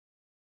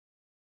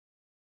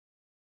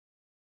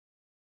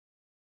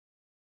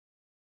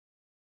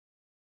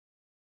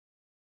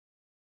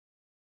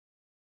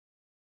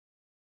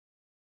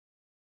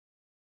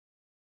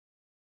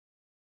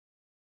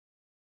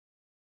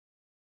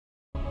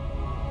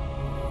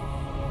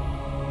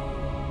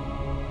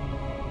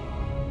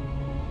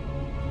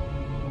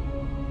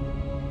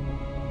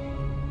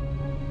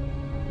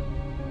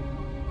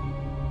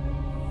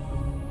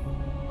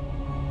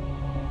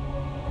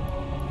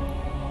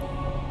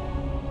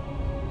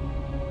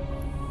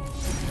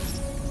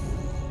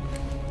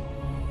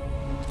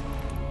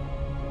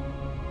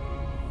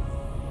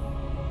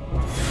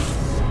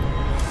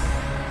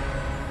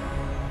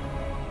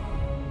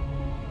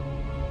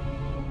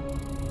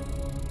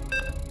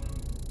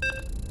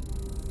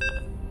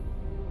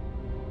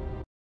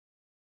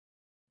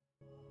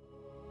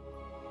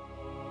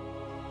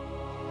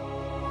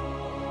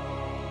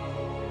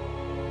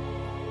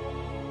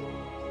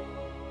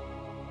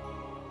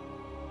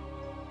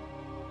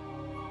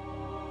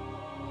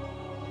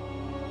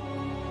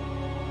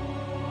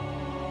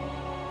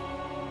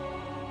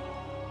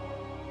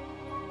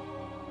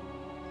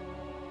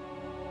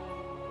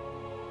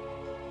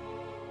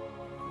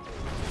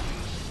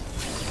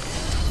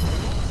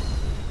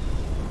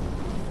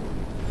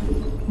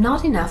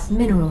Not enough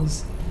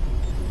minerals.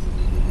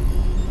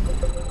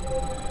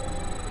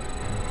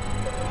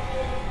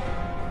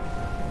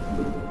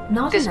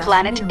 This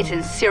planet is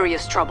in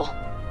serious trouble.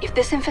 If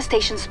this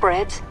infestation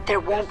spreads, there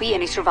won't be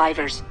any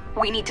survivors.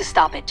 We need to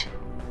stop it.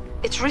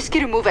 It's risky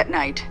to move at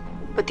night,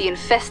 but the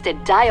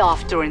infested die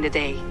off during the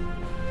day.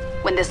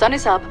 When the sun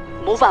is up,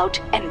 move out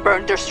and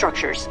burn their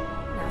structures.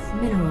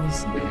 Enough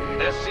minerals.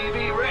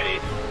 SCV ready.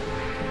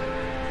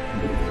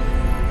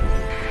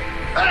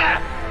 Ah!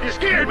 You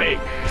scared me!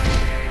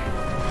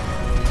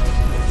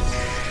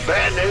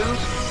 Bad news?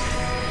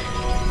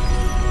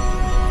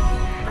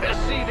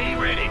 SCV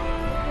ready.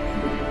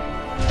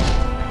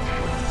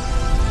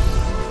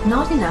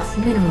 Not enough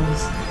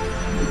minerals.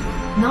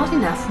 Not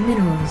enough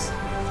minerals.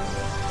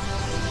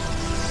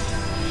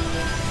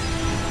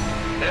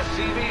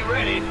 SCV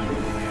ready.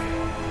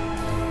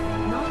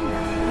 Not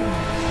enough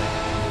minerals.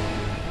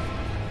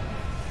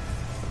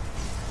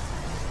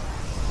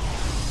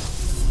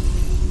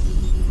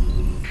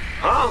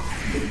 Huh?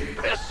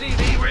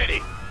 SCV ready.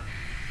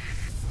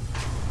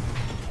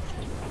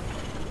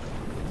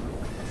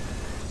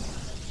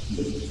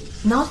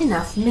 Not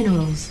enough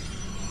minerals.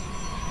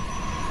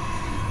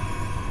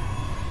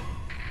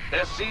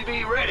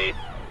 SCV ready.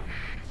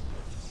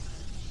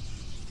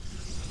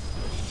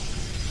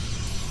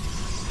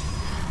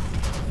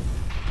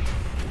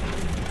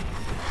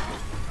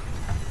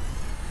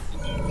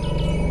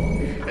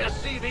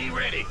 SCV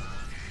ready.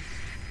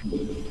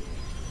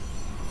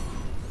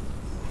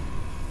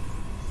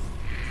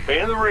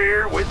 In the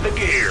rear with the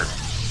gear.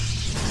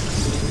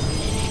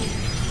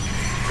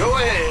 Go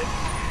ahead.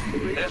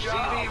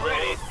 SCV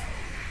ready.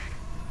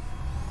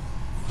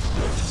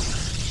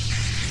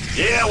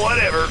 Yeah,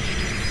 whatever.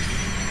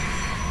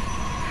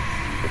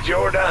 It's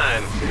your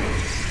dime.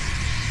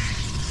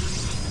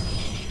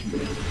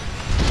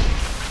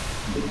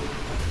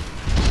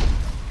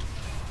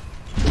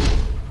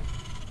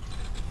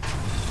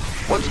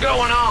 What's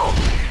going on?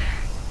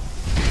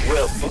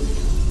 Well,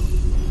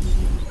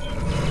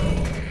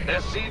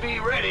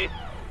 SCV ready.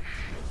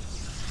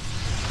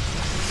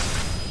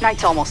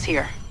 Night's almost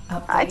here.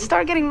 Upgrade. I'd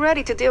start getting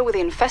ready to deal with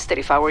the infested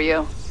if I were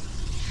you.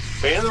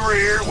 In the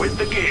rear with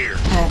the gear.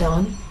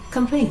 Add-on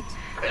complete.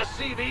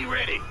 SCV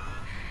ready.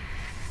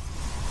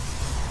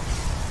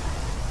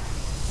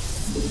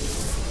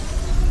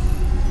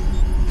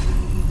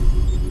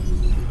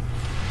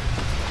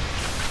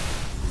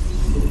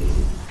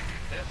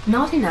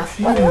 Not enough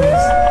minerals.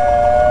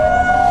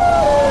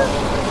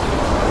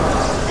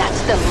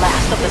 That's the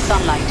last of the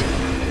sunlight.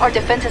 Our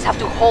defenses have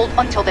to hold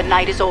until the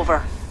night is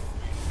over.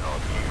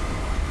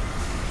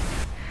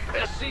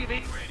 SCV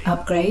ready.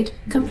 Upgrade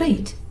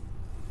complete.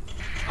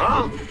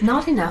 Huh?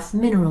 Not enough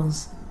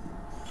minerals.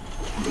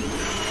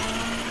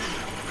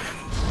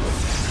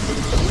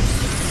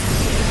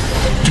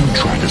 Do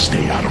try to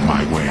stay out of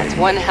my way. That's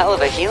one hell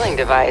of a healing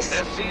device.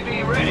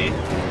 SCV ready.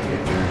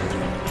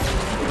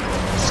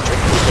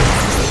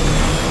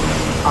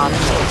 On the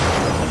move.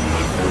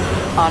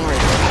 En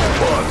route.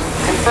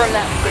 Confirm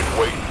that. Been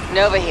waiting.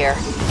 Nova here.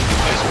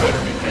 This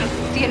better be good.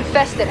 The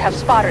infested have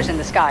spotters in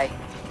the sky.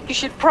 You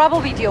should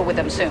probably deal with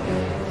them soon.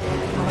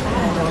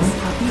 Add-on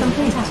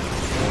complete.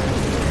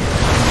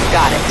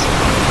 Got it.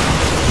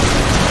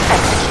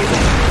 Execute.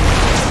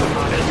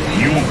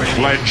 You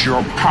pledge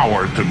your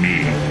power to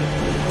me.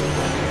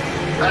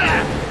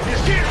 Ah! You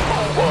scared me.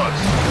 What?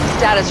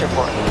 Status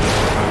report.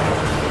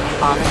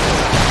 On the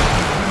move.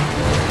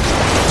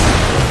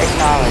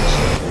 Acknowledged.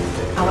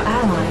 Our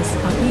allies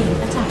are being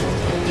attacked.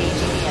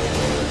 Engaging the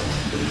enemy.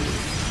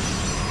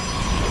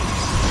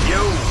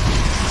 Yo!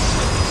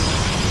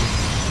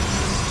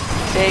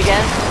 Say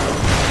again?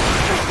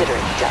 Consider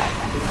it done.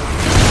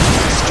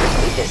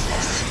 Strictly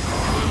business.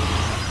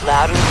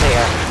 Loud and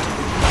clear.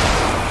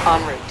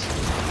 En route.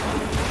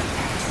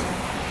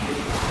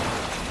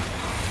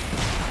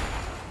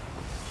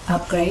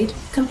 Upgrade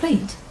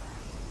complete.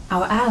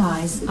 Our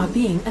allies are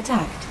being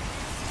attacked.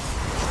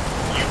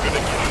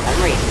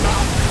 I'm reading.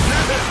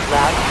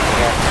 Loud and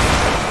clear.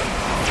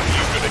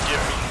 You gonna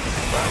give me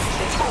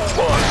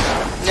what?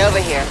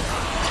 Nova here.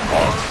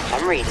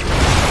 I'm reading.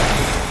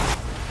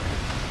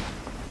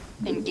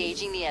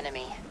 Engaging the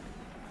enemy.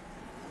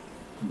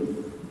 I'm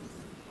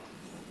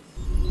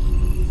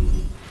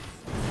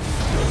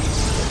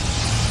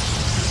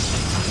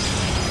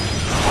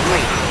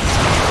reading.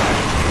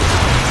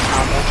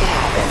 I'll make it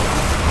happen.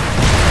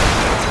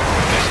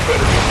 This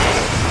better be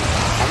good.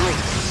 I'm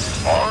reading.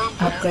 Armed.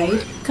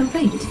 Upgrade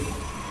complete.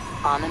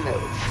 On the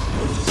move.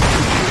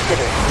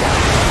 Consider it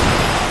done.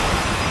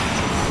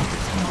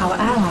 Our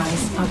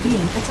allies are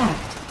being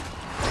attacked.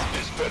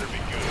 This better be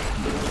good.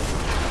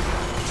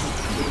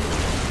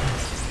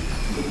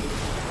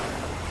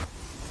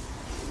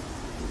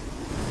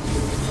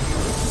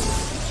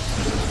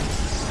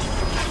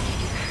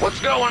 What's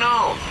going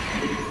on?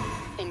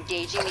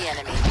 Engaging the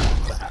enemy.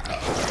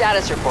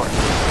 Status report.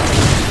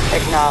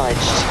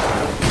 Acknowledged.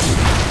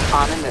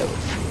 On the move.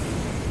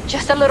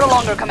 Just a little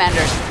longer,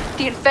 Commanders.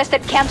 The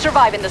infested can't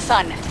survive in the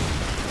sun.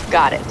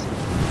 Got it.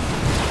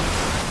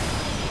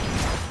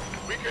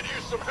 We could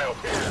use some help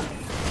here.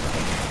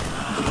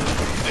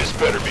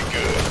 better be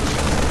good.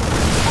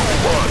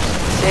 What?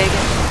 Say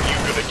again. You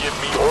gonna give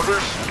me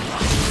orders?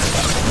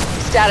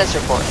 Status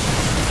report.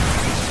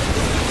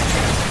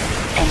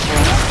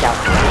 Entering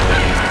stealth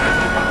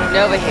mode.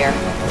 Nova here.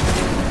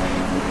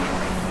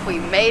 We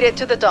made it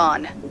to the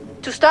dawn.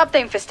 To stop the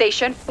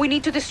infestation, we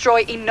need to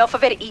destroy enough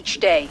of it each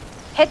day.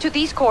 Head to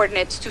these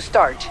coordinates to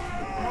start.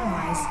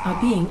 Allies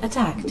are being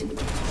attacked.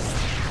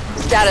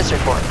 Status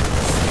report.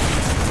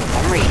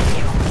 I'm reading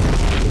you.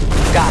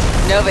 Got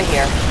it. Nova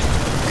here.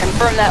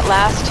 Confirm that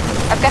last.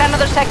 I've got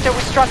another sector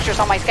with structures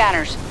on my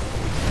scanners.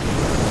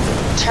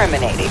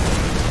 Terminating.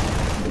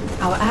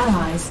 Our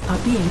allies are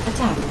being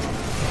attacked.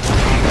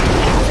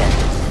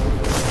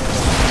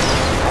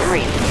 I'm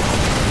reading you.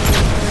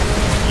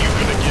 You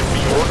gonna give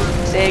me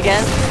orders? Say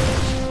again.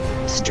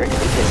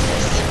 Strictly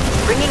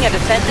business. Bringing a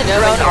defensive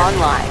drone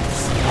online.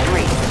 I'm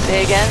reading.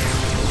 Say again.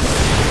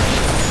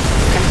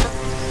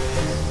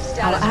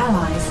 Our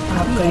allies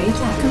are upgrade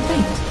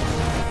complete.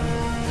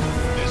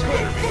 This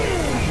better be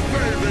good.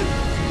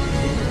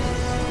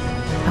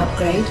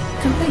 Upgrade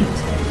complete.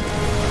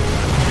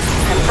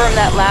 Confirm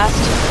that last.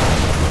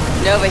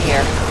 Nova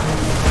here.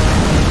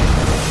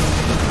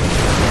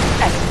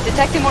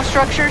 Detecting more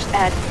structures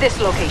at this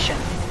location.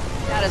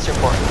 Status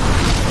report.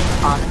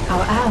 On.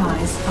 Our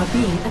allies are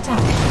being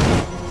attacked.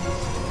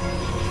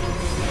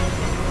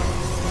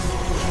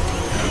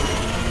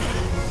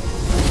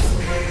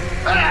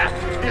 Ah!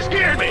 You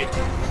scared me!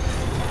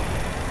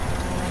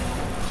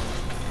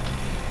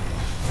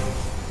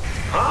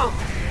 Huh?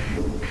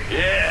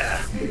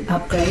 Yeah.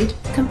 Upgrade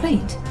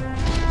complete.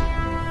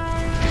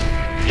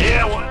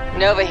 Yeah, what?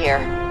 Nova here.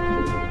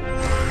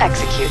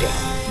 Executing.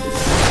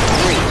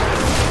 Read.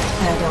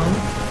 Add-on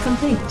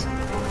complete.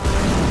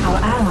 Our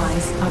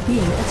allies are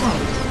being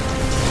attacked.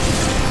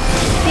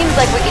 Seems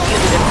like we could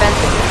use a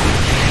defensive.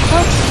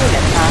 Close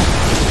unit, huh?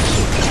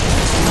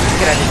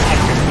 Get our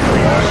detectors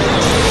clear.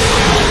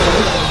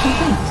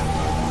 Complete.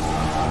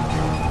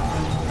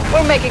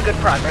 We're making good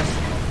progress,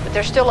 but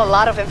there's still a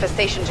lot of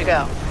infestation to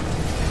go.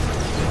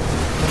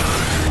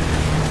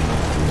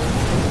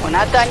 We're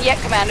not done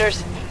yet,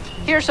 Commanders.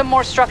 Here's some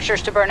more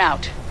structures to burn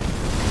out.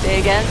 Say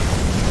again.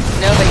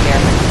 Nova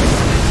here.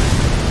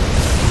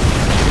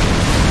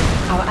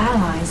 Our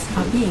allies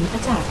are being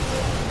attacked.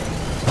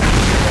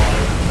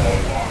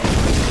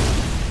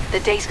 The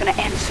day's gonna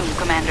end soon,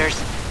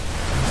 Commanders.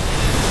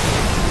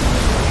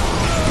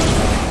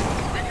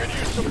 We could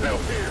use some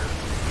help here.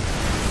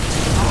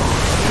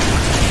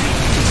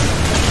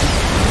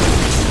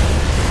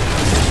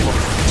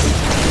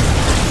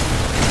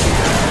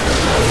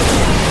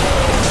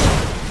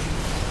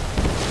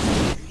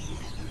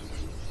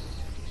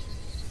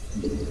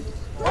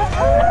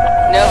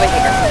 Nova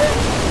here.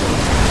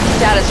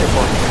 Status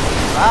report.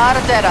 A lot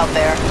of dead out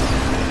there.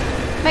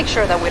 Make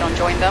sure that we don't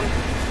join them.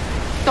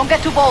 Don't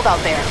get too bold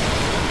out there.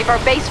 If our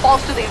base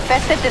falls to the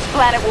infested, this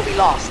planet will be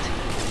lost.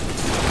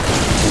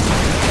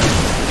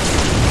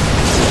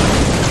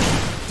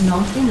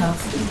 Not enough.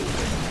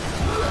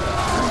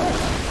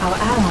 Our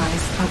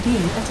allies are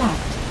being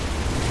attacked.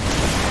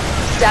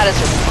 Status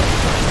report.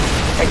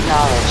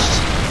 Acknowledged.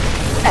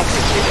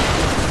 Executed.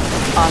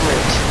 En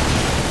route.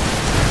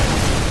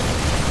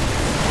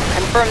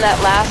 Confirm that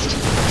last.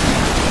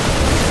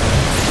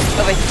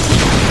 Nova.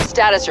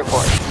 Status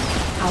report.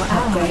 Our Are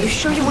allies you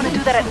sure you want to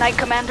do that at night,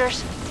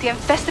 Commanders? The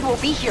infested will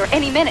be here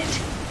any minute.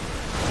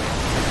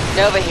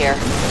 Nova here.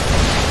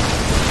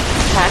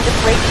 Time to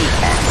play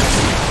defense.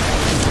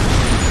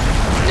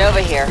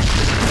 Nova here.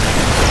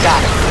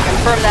 Got it.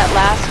 Confirm that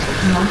last.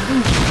 not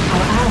enough.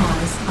 Our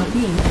allies are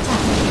being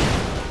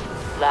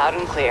attacked. Loud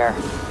and clear.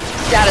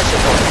 Status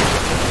report.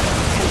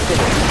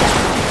 Considering that.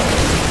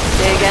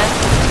 Say again.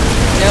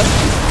 Nope.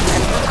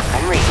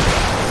 I'm reading.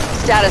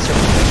 Status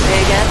report. Say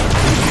again.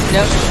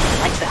 Nope.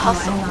 Like the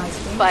hustle.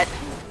 But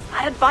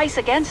I'd advise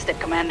against it,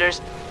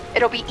 Commanders.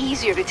 It'll be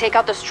easier to take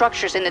out the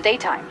structures in the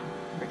daytime.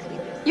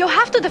 You'll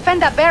have to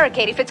defend that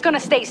barricade if it's gonna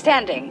stay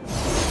standing.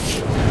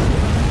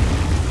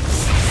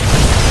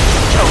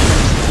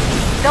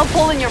 Chokers. They'll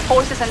pull in your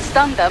forces and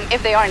stun them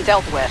if they aren't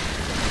dealt with.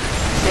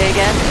 Say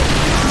again.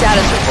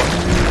 Status report.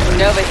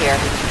 Nova here.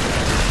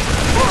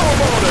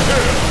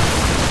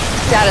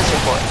 Status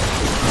report.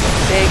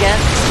 Say again.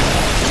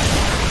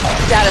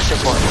 Status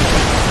report.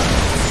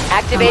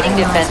 Activating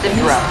defensive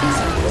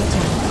drone.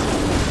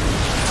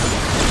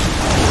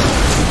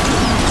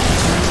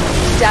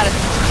 Status.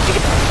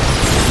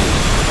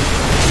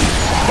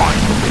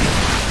 Finally.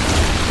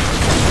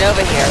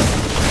 Nova here.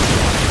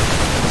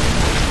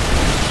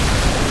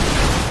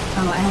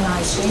 Our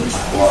allies' base is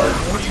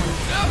under attack.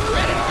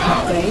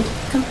 Upgrade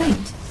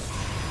complete.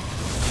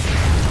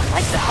 I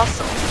like the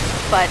hustle,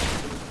 but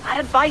I'd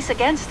advise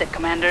against it,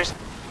 Commanders.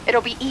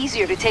 It'll be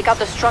easier to take out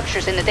the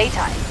structures in the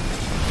daytime.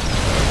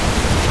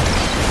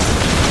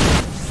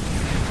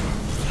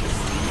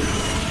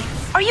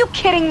 Are you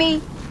kidding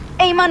me?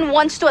 Amon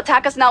wants to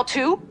attack us now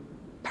too?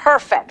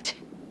 Perfect.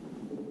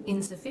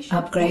 Insufficient.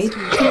 Upgrade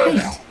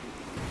complete.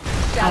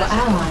 Our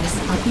allies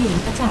are being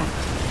attacked.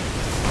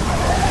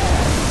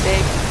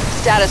 Big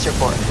status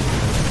report.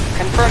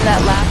 Confirm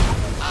that last.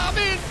 I'm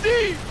in deep!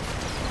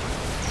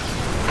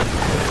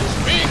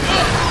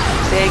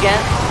 Say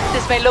again?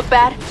 This may look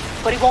bad,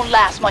 but it won't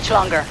last much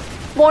longer.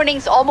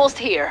 Morning's almost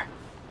here.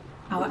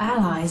 Our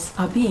allies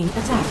are being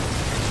attacked.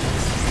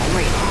 I'm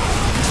reading.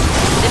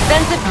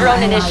 Defensive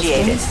drone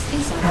initiated.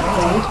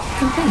 Upgrade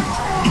complete.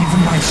 Even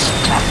my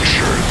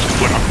structures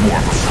put up more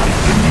of a fight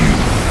than you.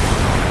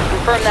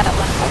 Confirm that.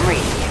 I'm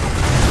reading.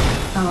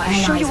 Our You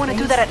sure you allies' want to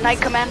do base that at night,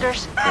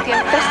 Commanders? The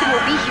infested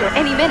will be here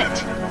any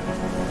minute.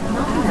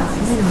 Not enough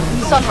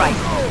minerals. Sunrise,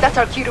 that's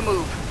our cue to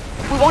move.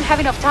 We won't have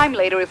enough time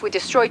later if we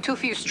destroy too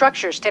few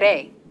structures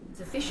today.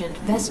 Sufficient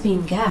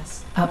Vespene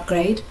gas.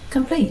 Upgrade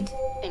complete.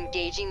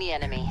 Engaging the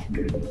enemy.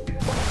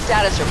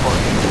 Status report.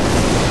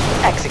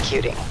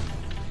 Executing.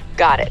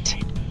 Got it.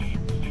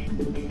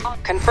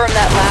 Confirm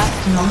that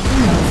last. Not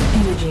enough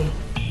energy.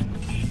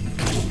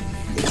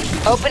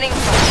 Opening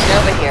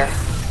Nova here.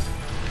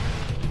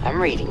 I'm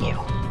reading you.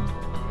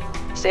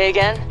 Say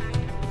again?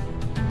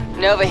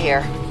 Nova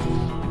here.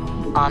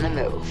 On the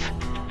move.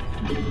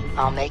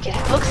 I'll make it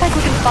happen. Looks like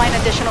we can find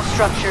additional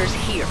structures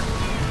here.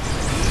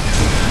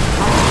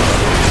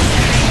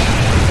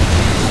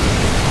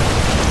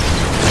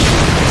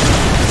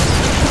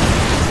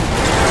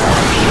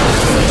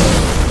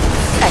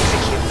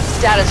 Execute.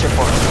 Status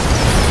report.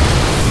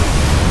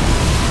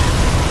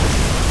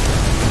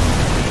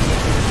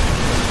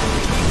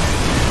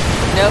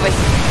 Nova.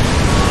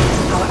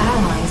 Our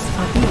allies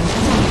are being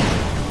attacked.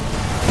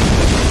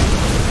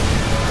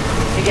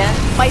 Again?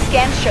 My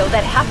scans show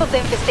that half of the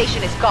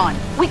infestation is gone.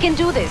 We can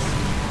do this.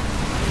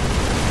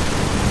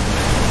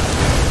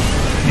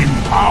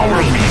 Empower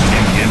me,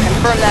 minion.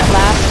 Confirm that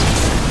last.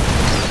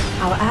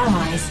 Our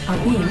allies are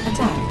being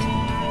attacked.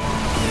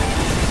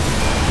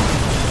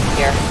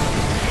 Here.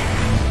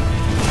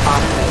 On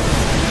the move.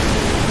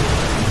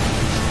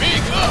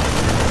 Speak up!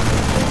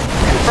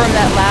 Confirm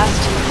that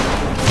last.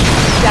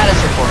 Status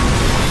report.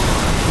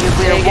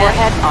 Nuclear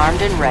warhead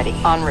armed and ready.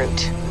 En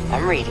route.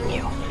 I'm reading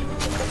you.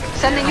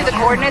 Sending you the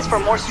coordinates for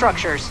more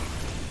structures.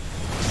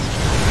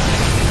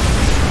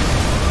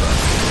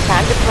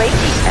 Time to play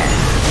defense.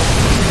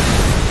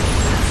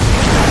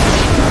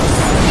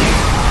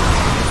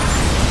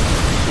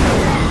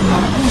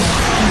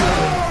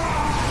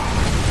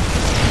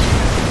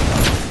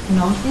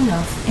 Not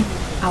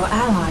enough. Our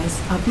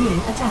allies are being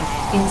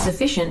attacked.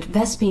 Insufficient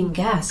Vespene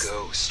gas.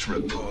 Ghost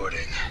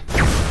reporting.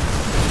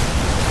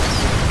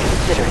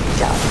 Consider it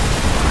done.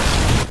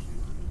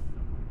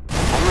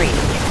 I'm reading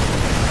you.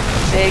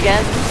 Say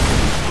again?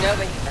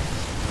 Nova here.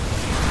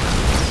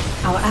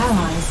 Our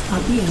allies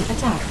are being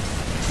attacked.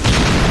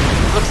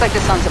 Looks like the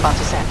sun's about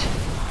to set.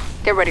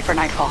 Get ready for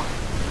nightfall.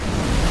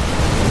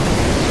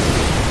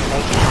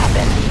 Make it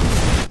happen.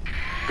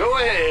 Go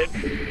ahead.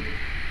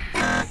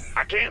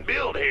 I can't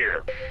build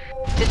here.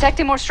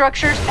 Detecting more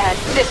structures at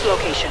this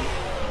location.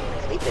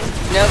 Sleeping.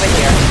 Nova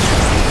here.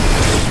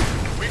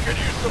 We could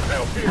use some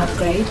help here.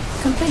 Upgrade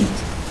complete.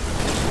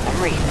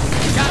 I'm reading.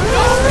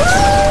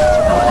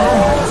 Our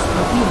allies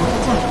are being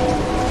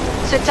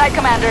attacked. Sit tight,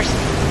 Commanders.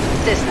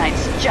 This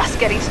night's just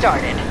getting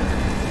started.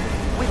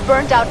 We've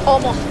burned out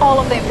almost all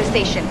of the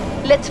infestation.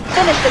 Let's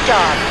finish the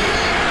job.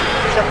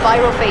 There's a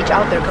virophage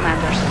out there,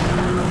 Commanders.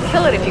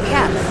 Kill it if you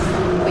can,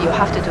 but you'll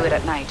have to do it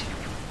at night.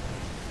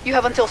 You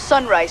have until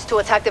sunrise to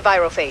attack the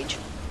virophage.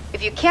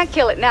 If you can't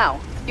kill it now,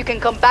 you can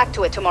come back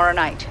to it tomorrow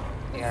night.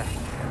 Here.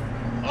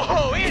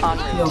 Oh, it's En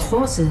route. Your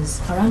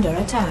forces are under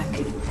attack.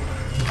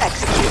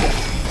 Executing.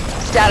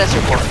 Status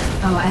report.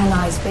 Our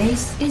allies'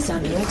 base is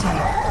under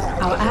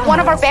attack. Our allies One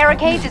of our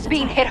barricades is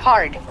being hit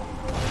hard.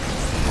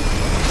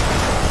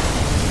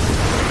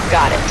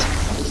 Got it.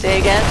 Say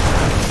again?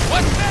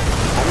 What's that?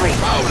 I'm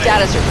reading.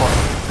 Status report.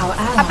 Our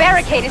allies, A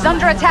barricade is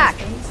under attack.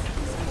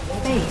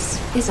 Base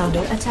is under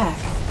attack.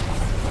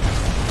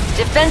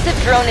 Defensive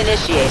drone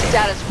initiated.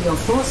 Status. Your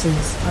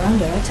forces are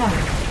under attack.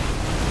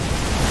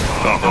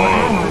 Our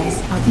allies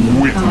are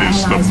being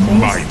Witness our the allies'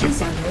 base might of-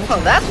 is under attack.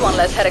 Well, that's one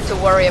less headache to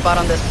worry about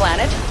on this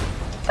planet.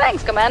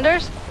 Thanks,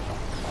 Commanders.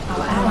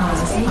 Our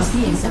allies' base are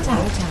being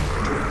attacked.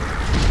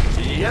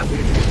 Yep.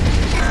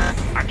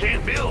 I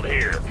can't build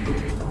here.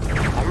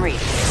 I'm reading.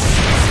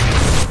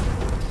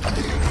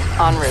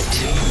 En route.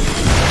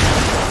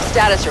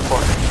 Status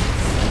report.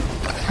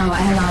 Our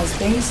allies'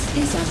 base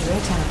is under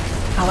attack.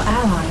 Our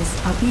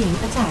allies are being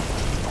attacked.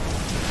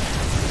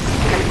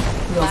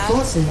 Your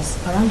forces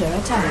are under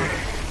attack.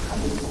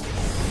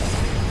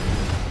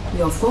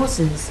 Your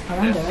forces are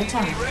under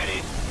attack.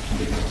 Ready?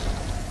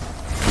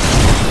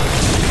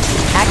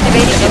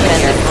 Activating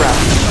defensive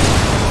drone.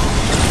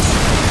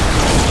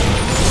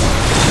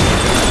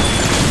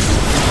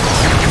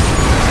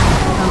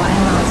 Our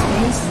allies'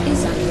 base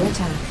is under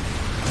attack.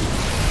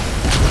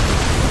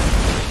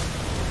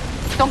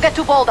 Don't get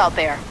too bold out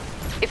there.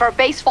 If our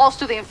base falls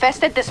to the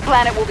infested, this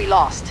planet will be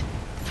lost.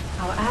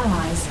 Our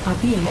allies are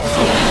being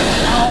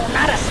attacked. No,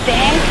 not a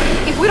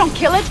stand. If we don't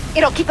kill it,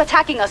 it'll keep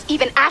attacking us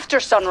even after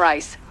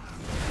sunrise.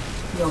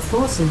 Your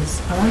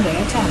forces are under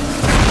attack.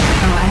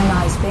 Our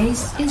allies'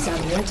 base is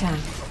under attack.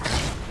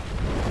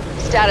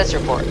 Status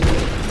report.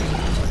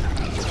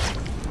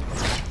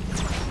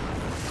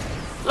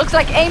 Looks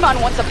like Amon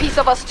wants a piece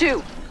of us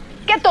too.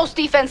 Get those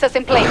defenses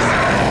in place.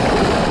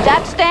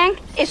 That tank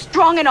is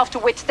strong enough to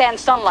withstand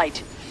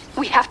sunlight.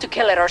 We have to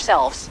kill it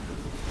ourselves.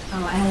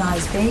 Our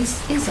allies'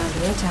 base is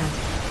under attack.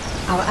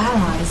 Our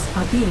allies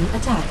are being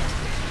attacked.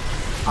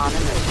 On the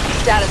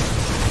move. Status.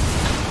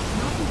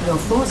 Your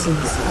forces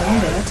are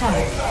under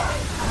attack.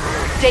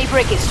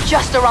 Daybreak is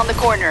just around the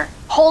corner.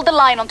 Hold the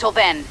line until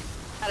then.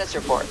 Status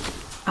report.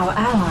 Our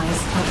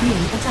allies are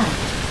being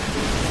attacked.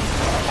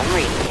 I'm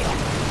reading you.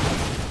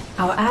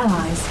 Our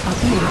allies are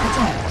being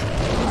attacked.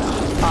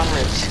 En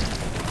route.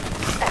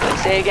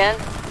 Say again?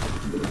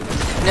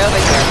 Nova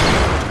here.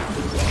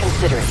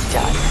 Consider it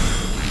done.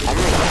 I'm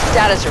reading.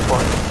 Status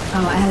report.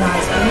 Our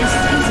allies' base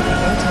is under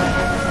attack.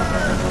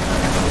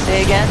 Say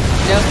again?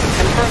 No.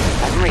 Confirm.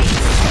 I'm reading.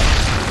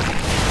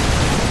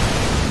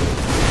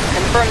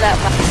 Confirm that.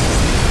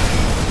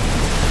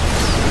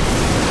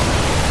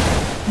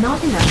 Not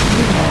enough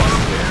minerals.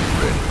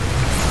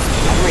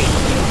 I'm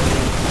reading.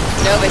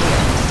 Nova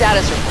here.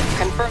 Status report.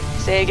 Confirm.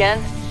 Say again?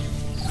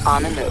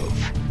 On the move.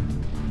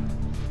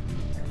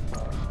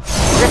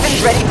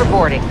 Griffin's ready for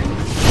boarding.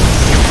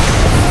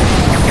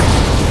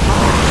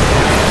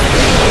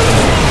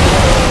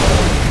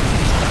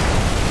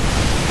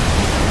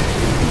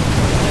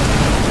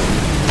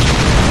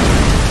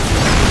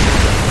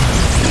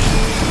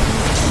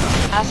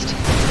 Last.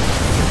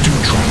 Do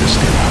try to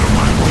stay out of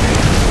my way.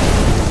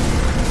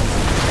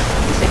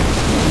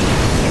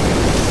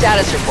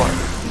 Status report.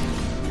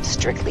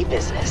 Strictly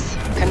business.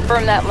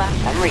 Confirm that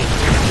last. I'm reading.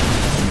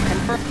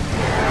 Confirm.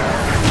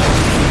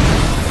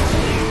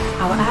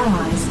 Our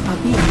allies are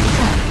being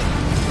attacked.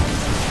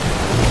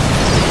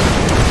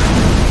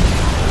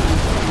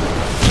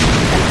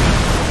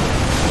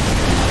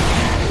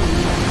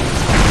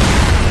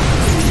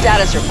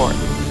 Status report.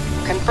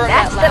 Confirm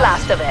That's that the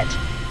last of it.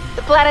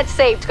 The planet's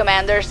saved,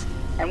 Commanders,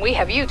 and we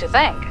have you to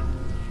thank.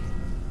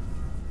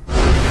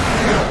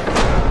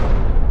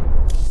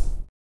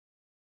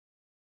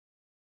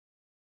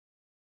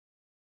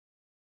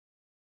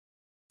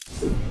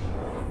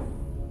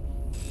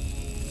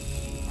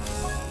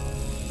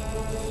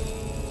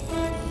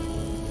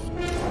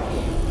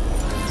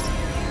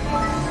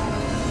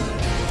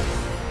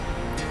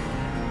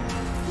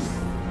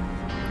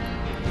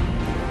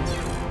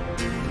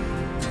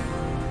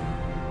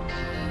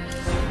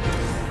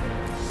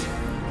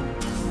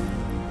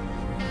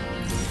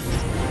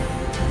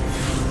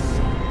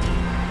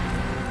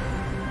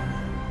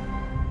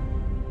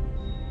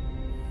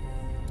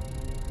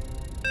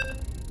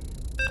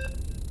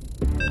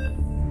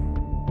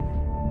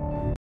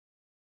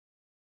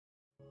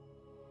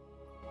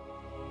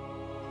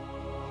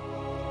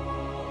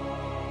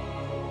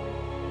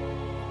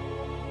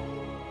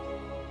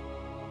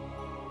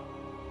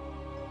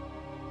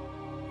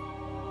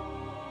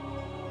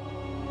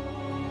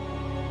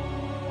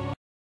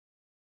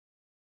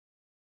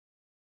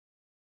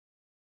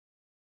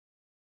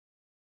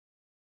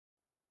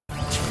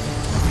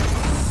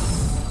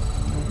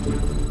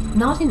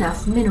 Not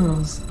enough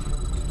minerals.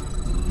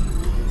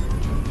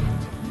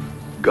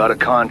 Got a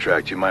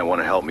contract you might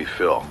want to help me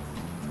fill.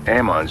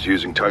 Amon's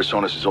using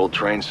Tarsonis' old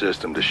train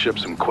system to ship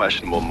some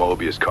questionable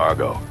Mobius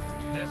cargo.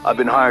 I've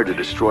been hired to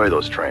destroy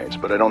those trains,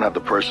 but I don't have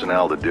the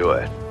personnel to do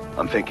it.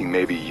 I'm thinking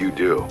maybe you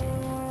do.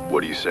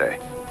 What do you say?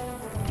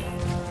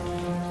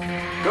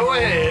 Go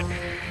ahead.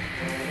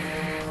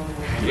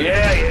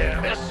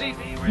 Yeah.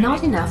 SCV ready.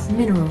 Not enough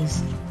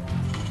minerals.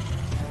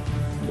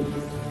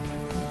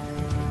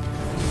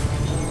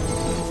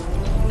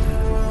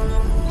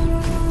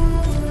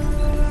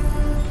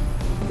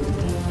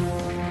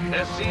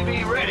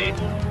 SCV ready.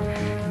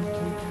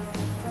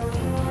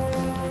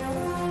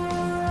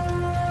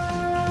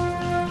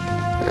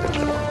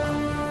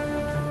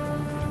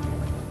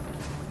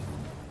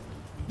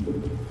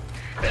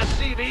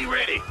 SCV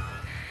ready.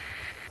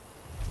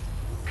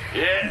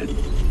 Yeah.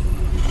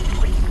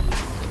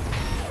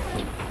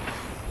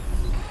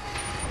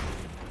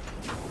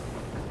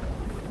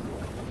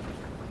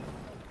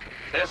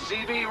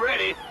 SCV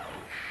ready.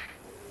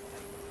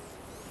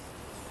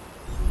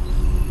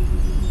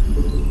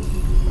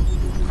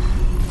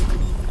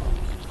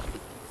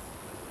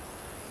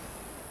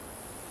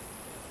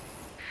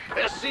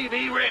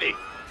 SCV ready.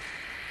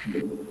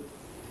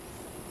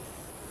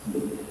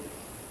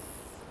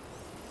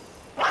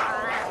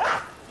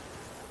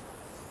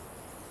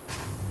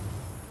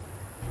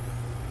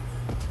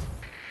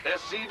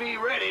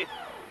 SCV ready.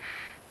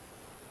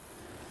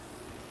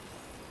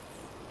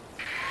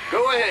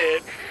 Go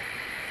ahead.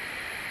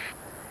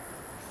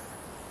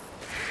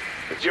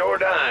 It's your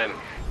dime.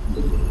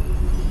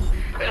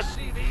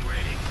 SCV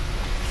ready.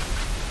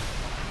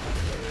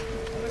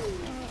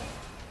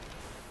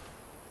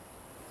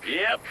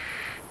 Yep.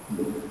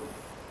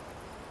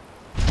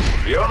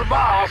 You're the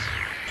boss.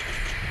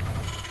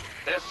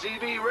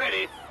 SCV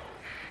ready.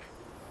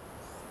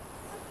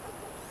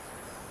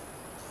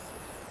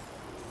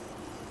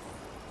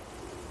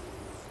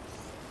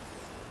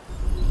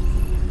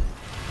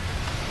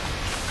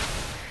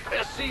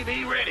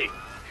 SCV ready.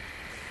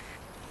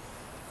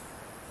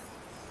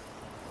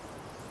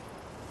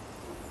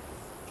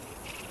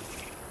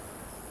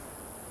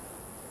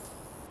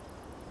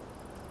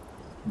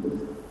 This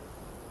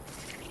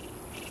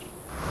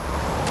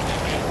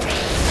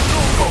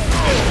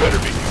better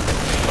be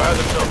by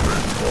the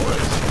numbers,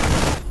 boys.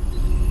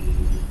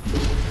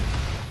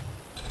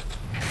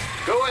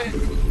 Go ahead.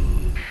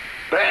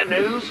 Bad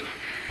news?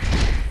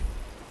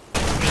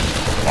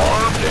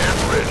 Armed and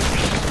ready.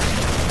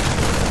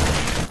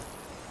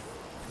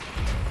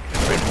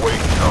 Been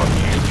waiting on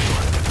you.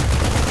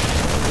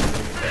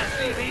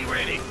 SCV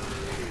ready.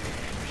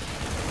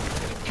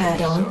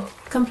 Add-on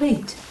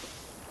complete.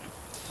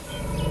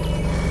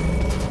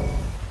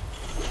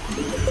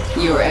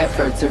 Your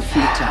efforts are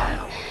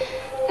futile.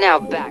 Now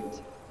back.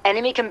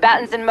 Enemy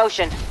combatants in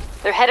motion.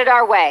 They're headed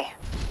our way.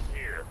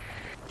 Here.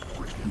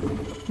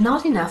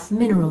 Not enough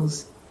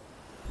minerals.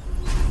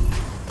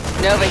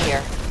 Nova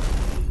here.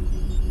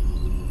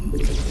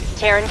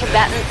 Terran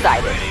combatant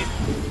sighted. Ready.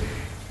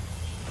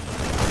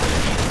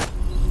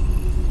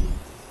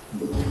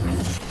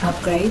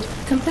 Upgrade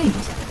complete.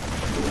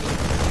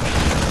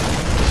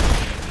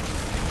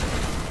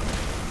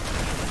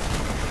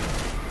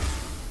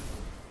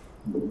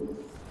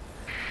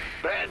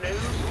 Bad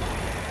news?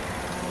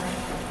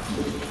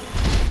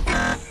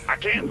 I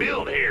can't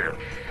build here.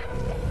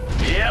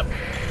 Yep.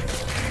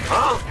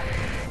 Huh?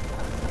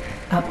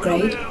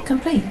 Upgrade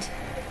complete.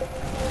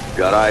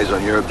 Got eyes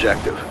on your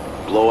objective.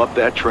 Blow up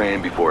that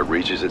train before it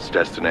reaches its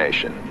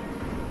destination.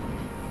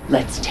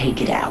 Let's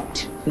take it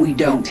out. We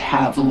don't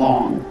have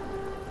long.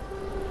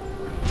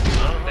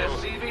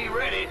 SCV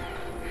ready.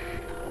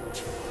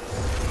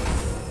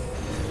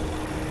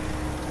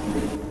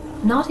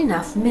 Not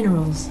enough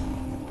minerals.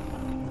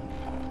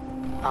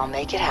 I'll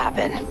make it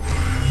happen.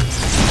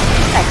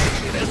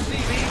 Execute.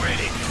 SCV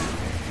ready.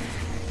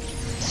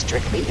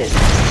 Strictly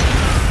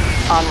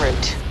business. En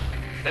route.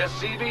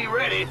 SCV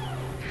ready.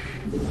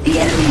 The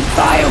enemy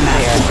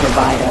biomass will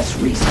provide us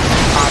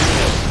resources. On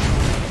route.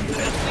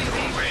 SCV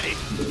ready.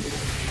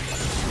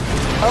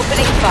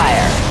 Opening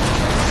fire.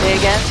 Say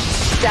again.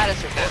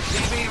 Status report.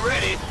 SCV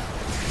ready.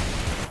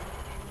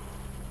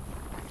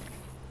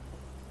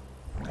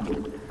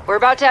 We're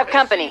about to have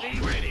company.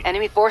 SCV ready.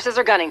 Enemy forces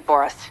are gunning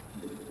for us.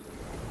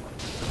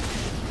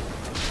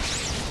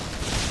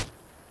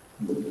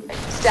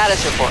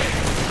 Status report.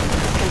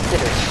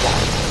 Consider it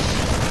done.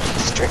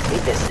 Strictly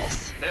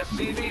business.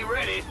 SCV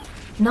ready.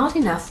 Not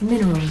enough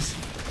minerals.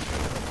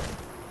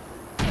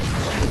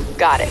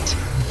 Got it.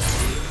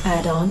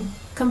 Add-on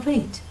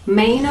complete.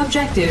 Main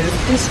objective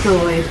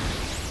destroyed.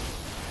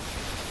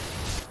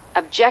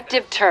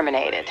 Objective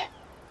terminated.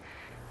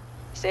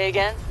 Say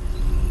again.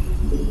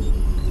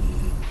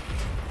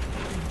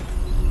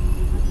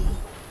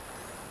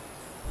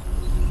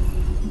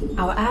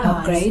 Our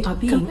allies are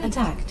being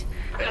attacked.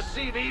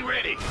 SCV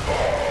ready.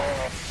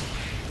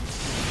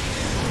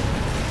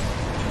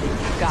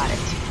 Got it.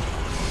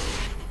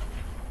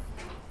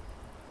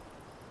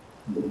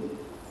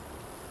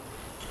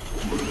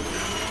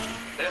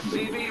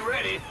 SCV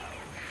ready.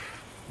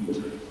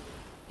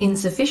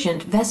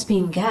 Insufficient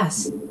Vespene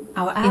gas.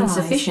 Our allies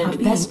Insufficient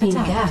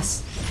Vespene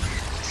gas.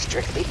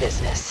 Strictly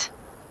business.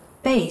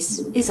 Base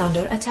is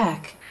under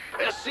attack.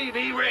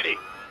 SCV ready.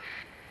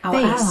 Our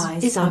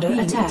allies is under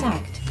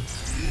attack.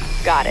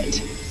 Got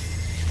it.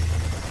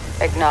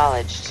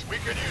 Acknowledged. We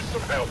could use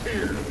some help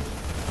here.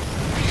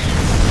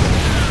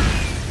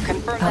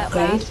 Confirm that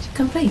Upgrade last.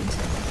 complete.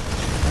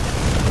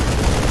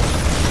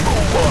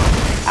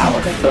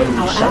 Our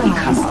foes shall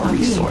become our are being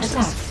resources.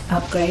 attacked.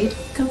 Upgrade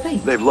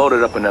complete. They've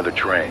loaded up another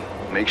train.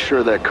 Make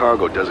sure that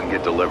cargo doesn't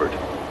get delivered.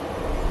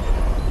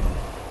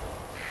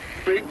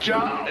 Big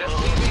job.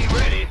 SCV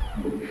ready.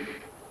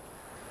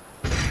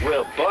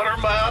 Well, butter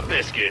my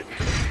biscuit.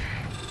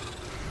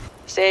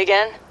 Say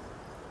again.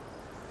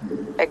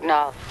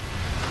 Acknowledge.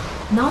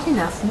 Not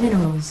enough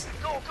minerals.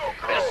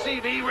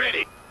 SCV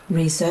ready.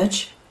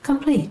 Research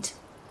complete.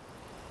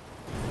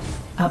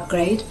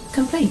 Upgrade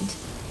complete.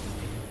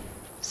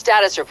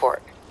 Status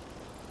report.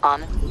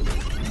 On.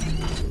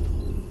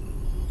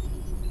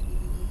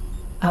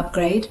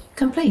 Upgrade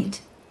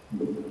complete.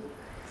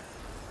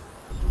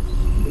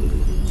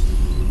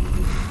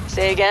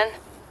 Say again.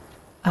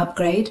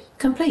 Upgrade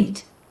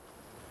complete.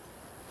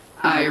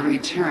 I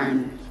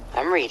return.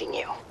 I'm reading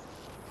you.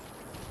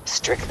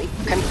 Strictly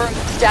confirm.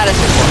 Status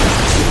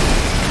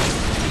report.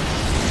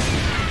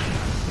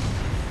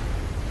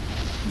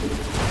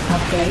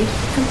 Upgrade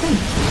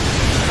complete.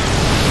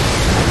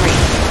 I'm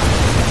reading.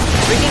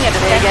 Bringing a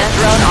defense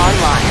drone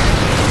online.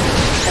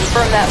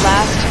 Confirm that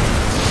last.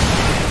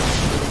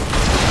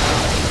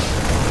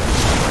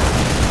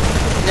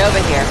 Nova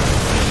here.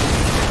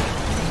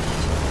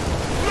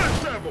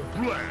 Let's have a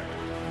blast.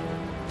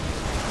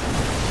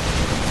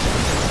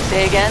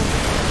 Say again.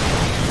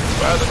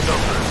 By the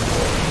numbers.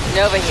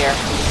 Nova here.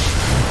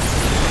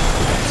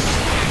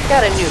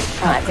 Got a new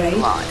prime Upgrade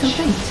launch.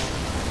 complete.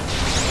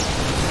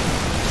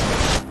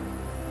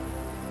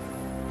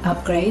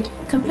 Upgrade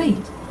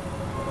complete.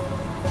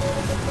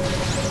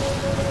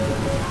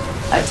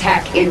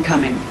 Attack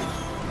incoming.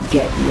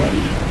 Get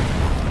ready.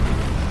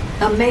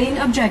 A main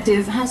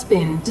objective has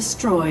been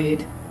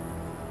destroyed.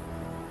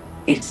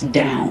 It's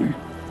down.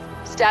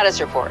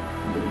 Status report.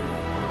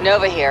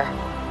 Nova here.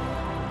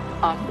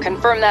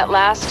 Confirm that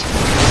last.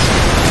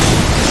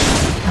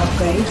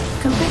 Upgrade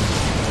complete.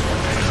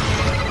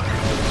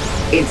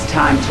 It's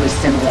time to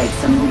assimilate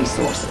some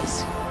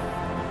resources.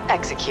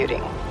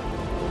 Executing.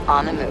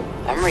 On the move.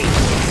 I'm reading.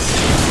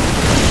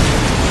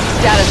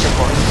 Status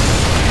report.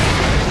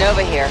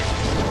 Nova here.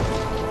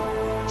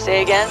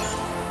 Say again.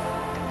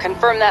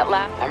 Confirm that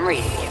last. I'm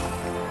reading you.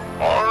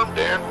 Armed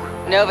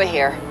and... Nova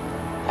here.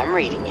 I'm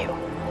reading you.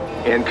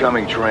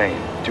 Incoming train.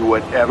 Do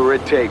whatever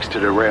it takes to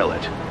derail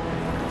it.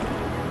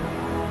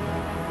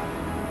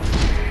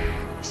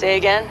 Say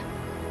again.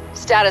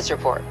 Status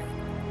report.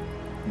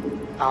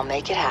 I'll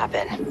make it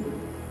happen.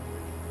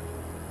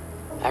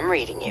 I'm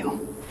reading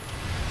you.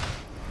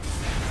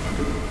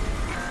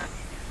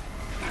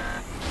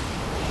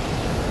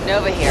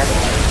 Nova here.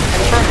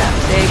 Confirm that.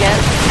 Say again.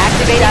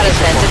 Activate status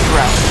defensive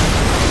drone.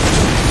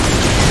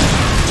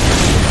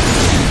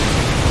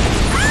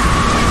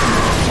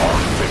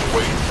 I've been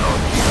waiting on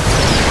you.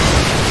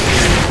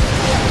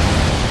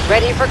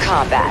 Ready for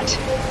combat.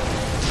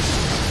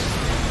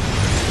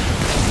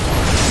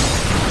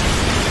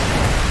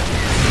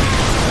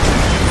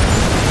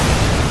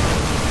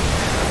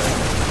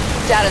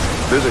 Status.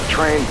 There's a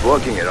train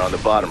booking it on the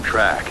bottom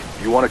track.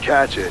 If you want to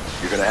catch it,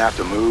 you're gonna have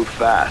to move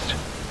fast.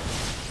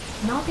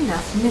 Not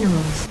enough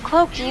minerals.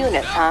 Cloaked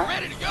units, huh?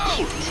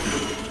 Cute.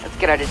 Let's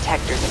get our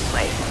detectors in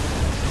place.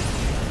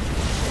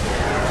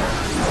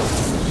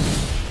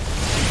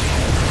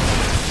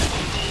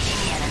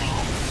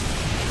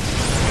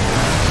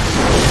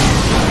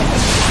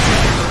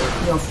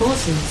 Your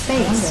forces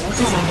base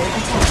is under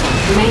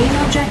attack. Main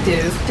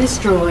objective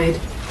destroyed.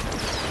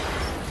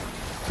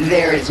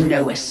 There is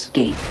no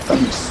escape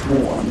from the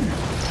swarm.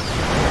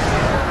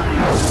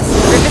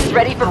 Griffin's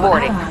ready for Our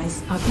boarding.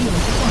 allies are being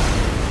attacked.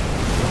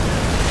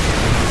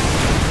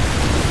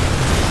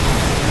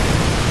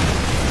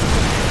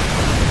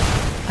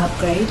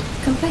 Upgrade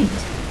complete.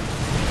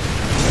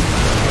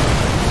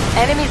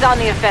 Enemies on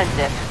the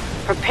offensive.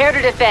 Prepare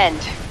to defend.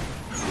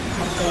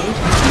 Upgrade.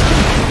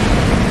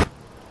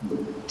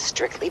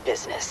 Strictly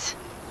business.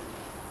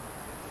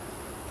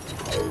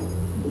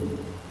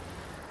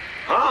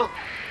 Huh?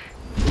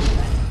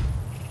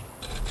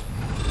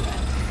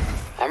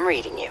 I'm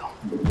reading you.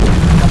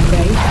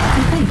 Upgrade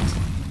complete.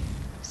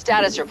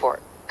 Status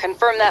report.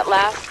 Confirm that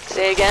last.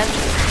 Say again.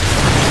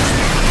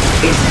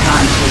 It's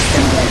time to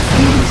assimilate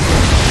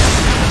resources.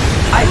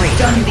 I've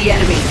stunned the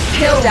enemy.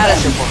 Kill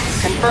Status them. report.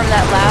 Confirm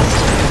that last.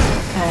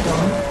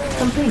 Add-on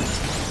complete.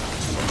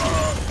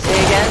 Say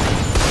again.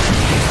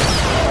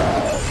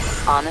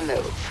 On the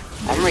move.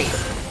 I'm reading.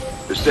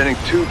 They're sending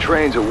 2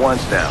 trains at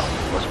once now.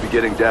 Must be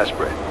getting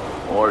desperate.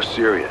 Or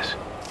serious.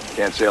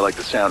 Can't say I like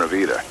the sound of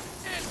either.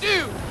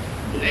 Dude,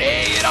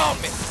 lay it on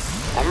me.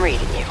 I'm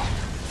reading you.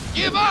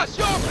 Give us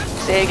your...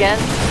 Say again.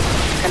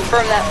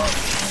 Confirm that.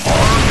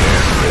 Armed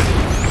and ready.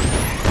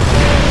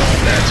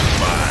 That's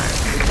fine.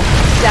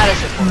 Status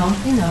report. Not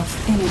enough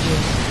energy.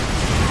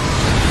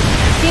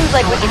 Seems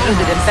like we could use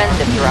a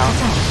defensive drone.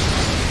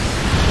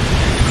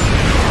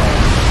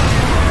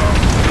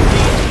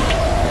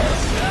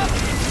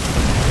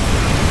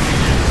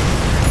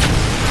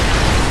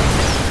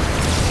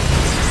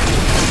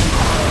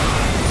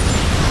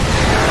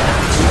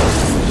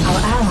 Our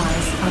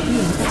allies are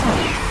being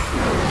attacked.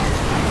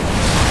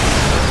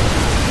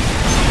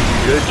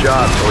 Good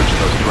job torching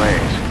those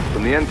trains.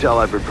 From the intel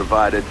I've been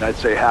provided, I'd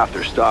say half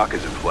their stock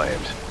is in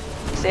flames.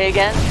 Say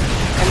again.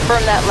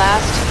 Confirm that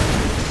last.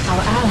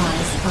 Our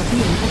allies are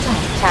being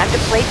attacked. Time to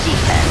play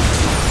defense.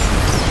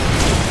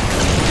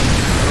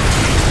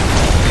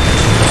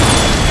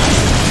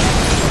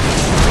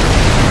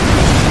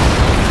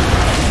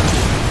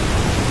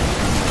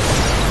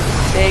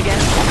 Say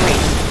again.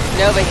 Wait.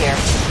 Nova here.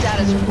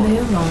 Status report.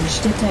 Nuclear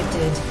launch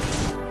detected.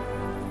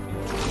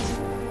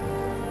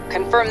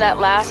 Confirm that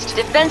last.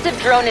 Defensive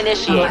drone Our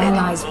initiated.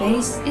 allies'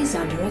 base is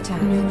under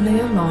attack.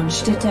 Nuclear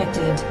launch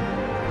detected.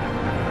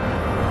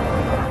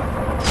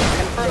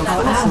 Confirm Our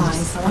that last.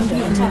 allies are under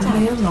attack.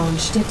 Nuclear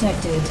launch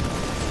detected.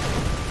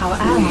 Our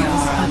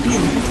allies are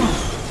being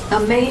attacked. A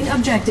main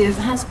objective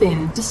has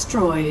been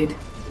destroyed.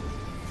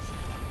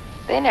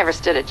 They never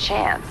stood a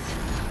chance.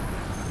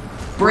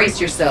 Brace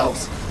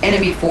yourselves.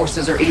 Enemy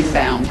forces are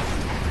inbound.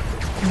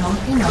 Not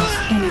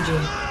enough energy.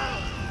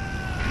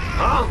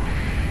 Huh?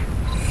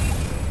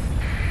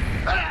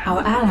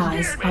 Our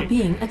allies are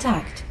being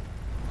attacked.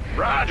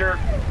 Roger.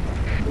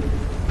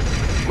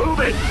 Move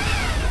it.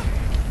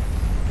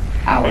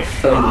 Our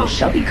foes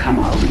shall become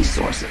our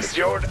resources.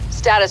 Jordan.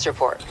 Status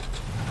report.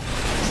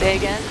 Say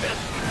again.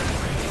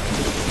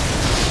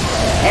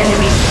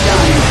 Enemy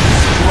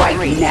stunned.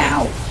 Right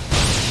now.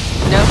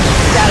 No.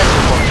 Status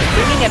report.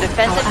 Bringing a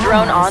defensive Our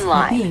drone allies are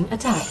online. being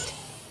attacked.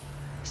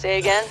 Say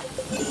again.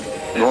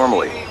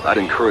 Normally, I'd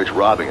encourage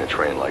robbing a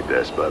train like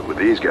this, but with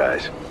these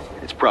guys,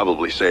 it's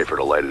probably safer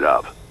to light it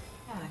up.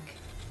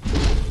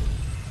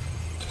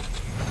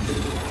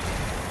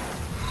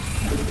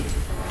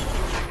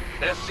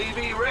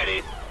 SCV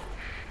ready.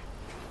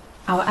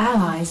 Our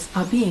allies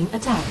are being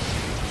attacked.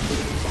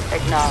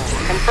 Acknowledge.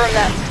 Confirm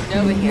that.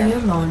 Nova here.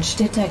 Nuclear launch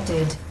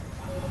detected.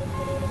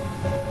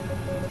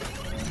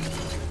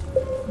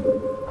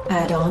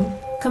 Add-on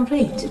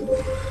complete.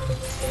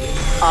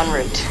 En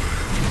route.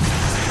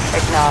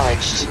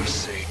 Acknowledged.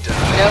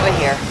 Nova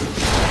here.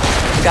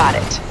 Got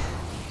it.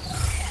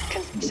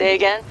 Say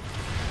again?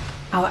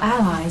 Our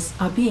allies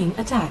are being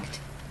attacked.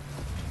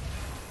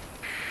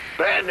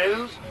 Bad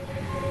news?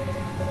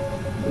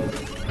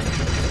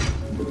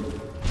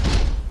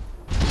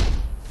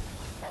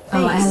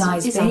 Our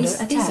allies'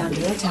 base is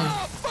under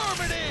attack.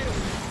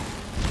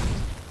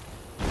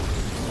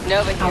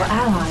 Nova Our here.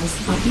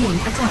 allies are being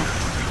attacked.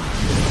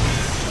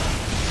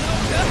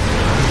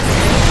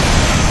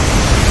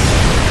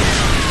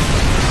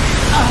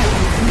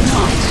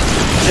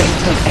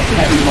 Just took a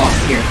heavy loss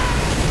here.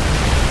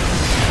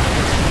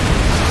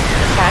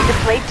 Time to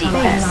play Our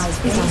defense. allies'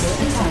 base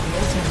is under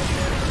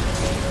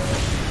attack.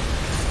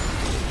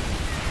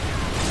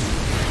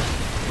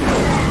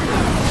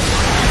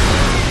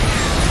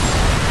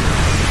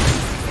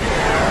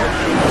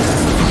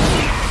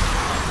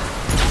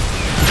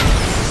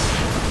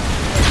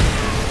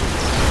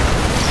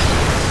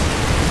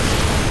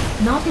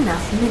 Not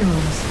enough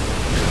minerals.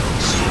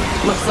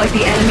 Looks like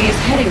the enemy is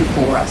heading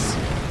for us.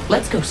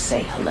 Let's go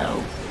say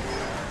hello.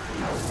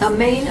 A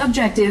main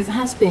objective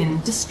has been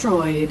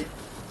destroyed.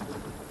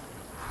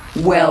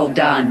 Well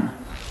done.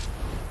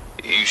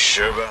 You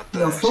sure about that?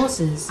 Your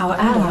forces, our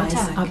allies,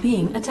 are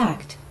being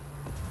attacked.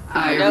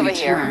 I Nova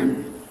here.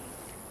 return.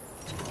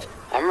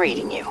 I'm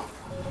reading you.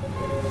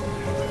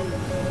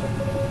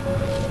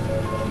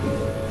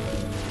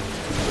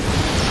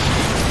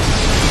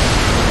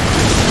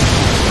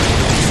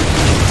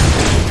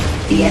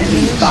 The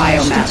enemy's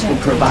biomass will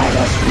provide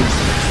us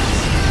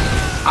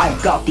resources.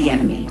 I've got the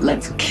enemy.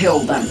 Let's kill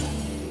them.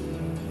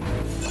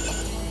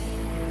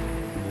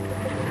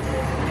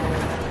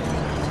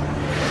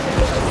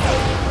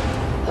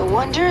 The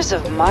wonders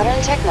of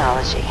modern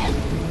technology.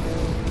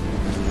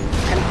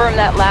 Confirm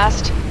that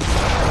last.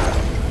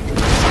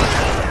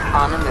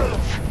 On the move.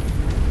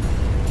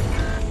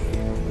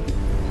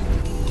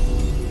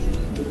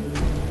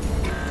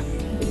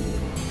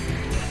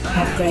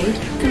 Upgrade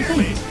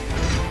complete.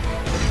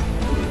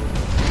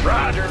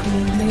 Roger.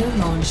 Nuclear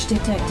launch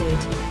detected.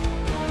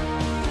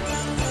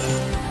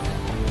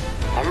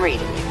 I'm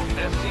reading you.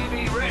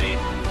 SCV ready.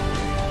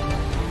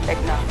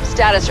 Acknowledge.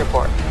 Status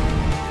report.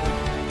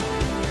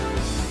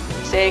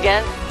 Say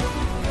again?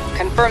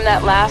 Confirm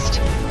that last.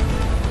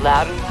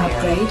 Loud and clear.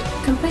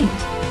 Upgrade complete.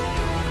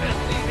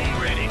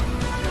 SCV ready.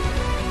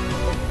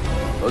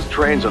 Those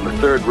trains on the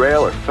third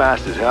rail are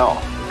fast as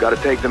hell. We've got to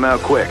take them out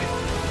quick.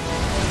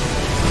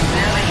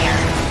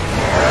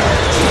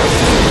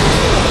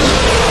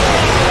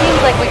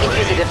 Seems like we could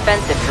use a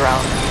defensive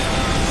drone.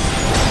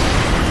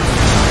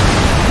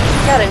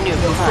 Got a new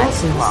Your prime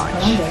forces to are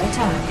launch. under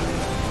attack.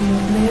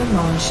 Nuclear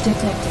launch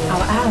detected.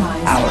 Our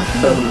allies Our are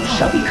being foes attacked.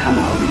 shall become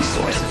our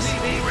resources.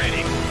 SCV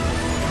ready.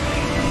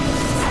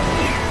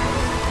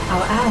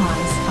 Our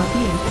allies are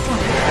being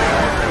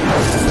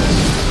attacked.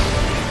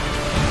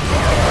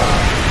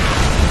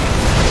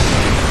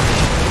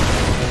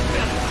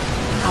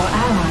 Our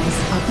allies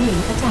are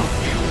being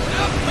attacked.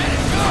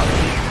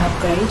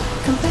 Upgrade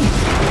complete.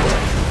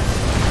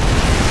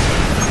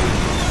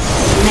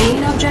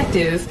 Main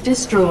objective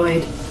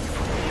destroyed.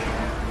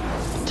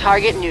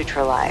 Target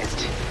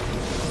neutralized.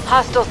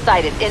 Hostile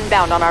sighted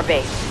inbound on our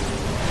base.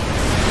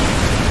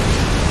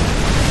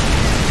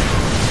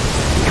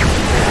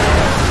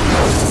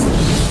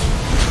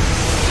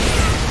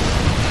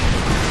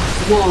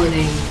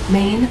 Warning.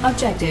 Main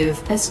objective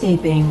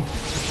escaping.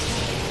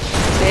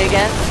 Say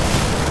again?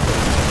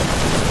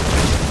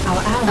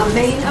 Our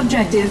main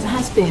objective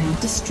has been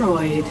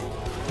destroyed.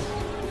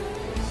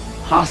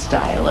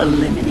 Hostile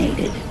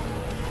eliminated.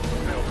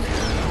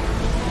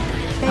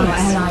 Our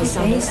allies'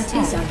 base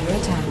is under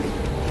attack.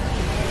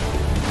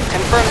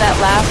 Confirm that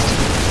last.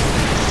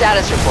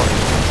 Status report.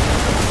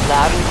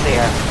 Loud and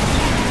clear.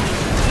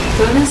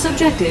 Bonus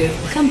objective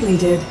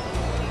completed.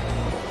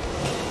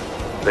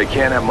 They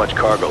can't have much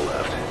cargo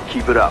left.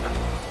 Keep it up.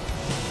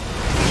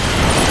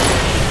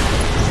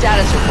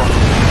 Status report.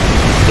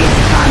 It's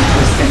time to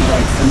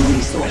assimilate some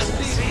resources.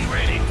 SCV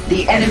ready.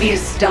 The enemy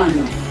is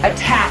stunned.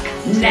 Attack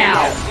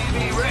now!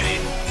 SCV ready.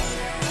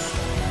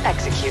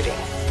 Executing.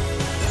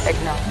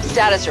 Acknowledge.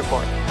 Status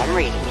report. I'm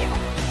reading you.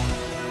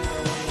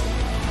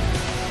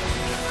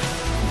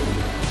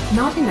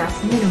 Not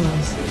enough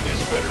minerals.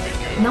 This better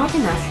be good. Not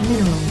enough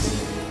minerals.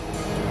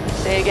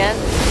 Say again?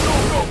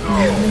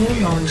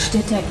 Nuclear launch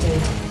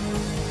detected.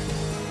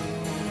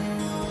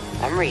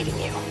 I'm reading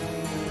you.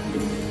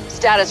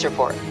 Status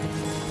report.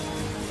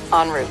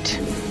 En route.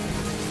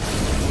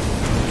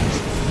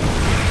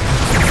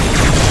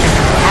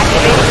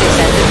 Activating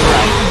defensive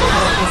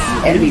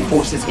drone. Enemy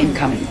forces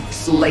incoming.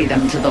 Slay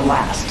them to the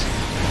last.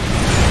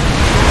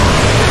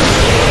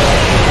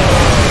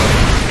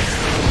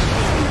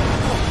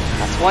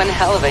 That's one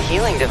hell of a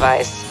healing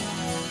device.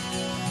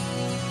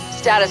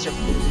 Status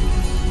report.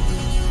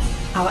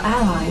 Our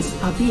allies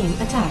are being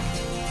attacked.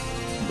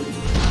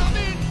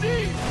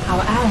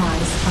 Our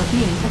allies are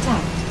being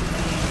attacked.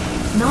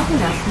 Not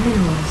enough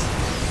minerals.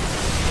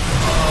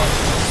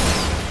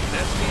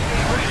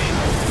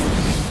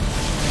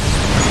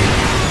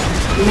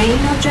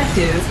 Main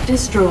objective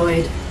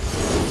destroyed.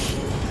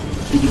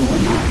 You're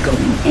not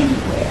going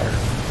anywhere.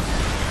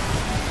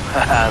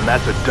 And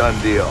that's a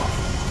done deal.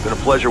 Been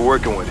a pleasure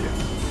working with you.